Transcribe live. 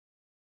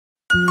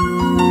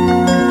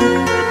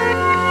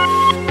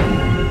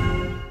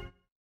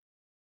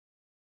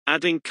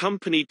Adding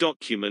company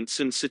documents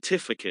and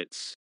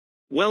certificates.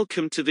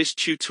 Welcome to this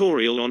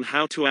tutorial on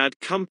how to add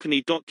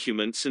company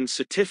documents and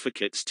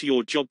certificates to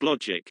your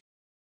Joblogic.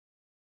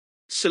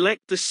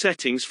 Select the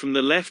settings from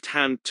the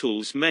left-hand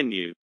Tools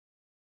menu.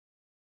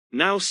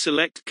 Now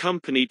select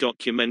Company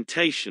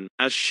Documentation,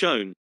 as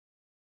shown.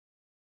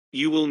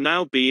 You will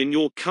now be in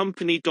your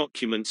Company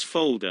Documents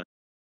folder.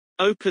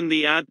 Open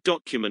the Add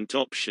Document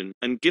option,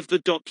 and give the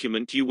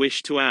document you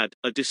wish to add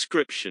a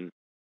description.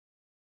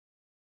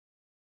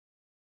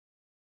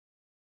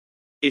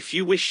 If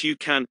you wish, you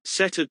can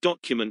set a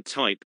document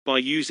type by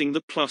using the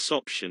plus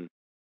option.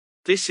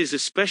 This is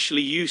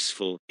especially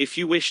useful if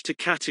you wish to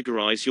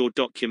categorize your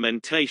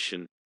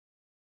documentation.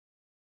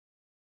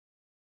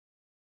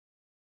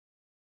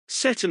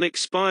 Set an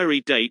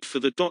expiry date for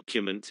the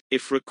document,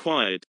 if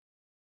required.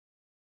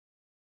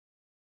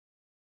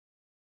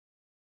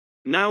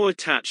 Now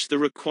attach the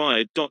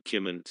required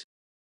document.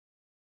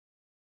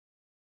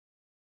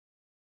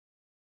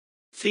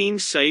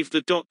 Save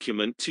the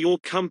document to your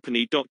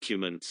company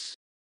documents.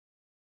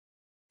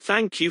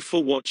 Thank you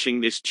for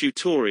watching this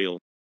tutorial.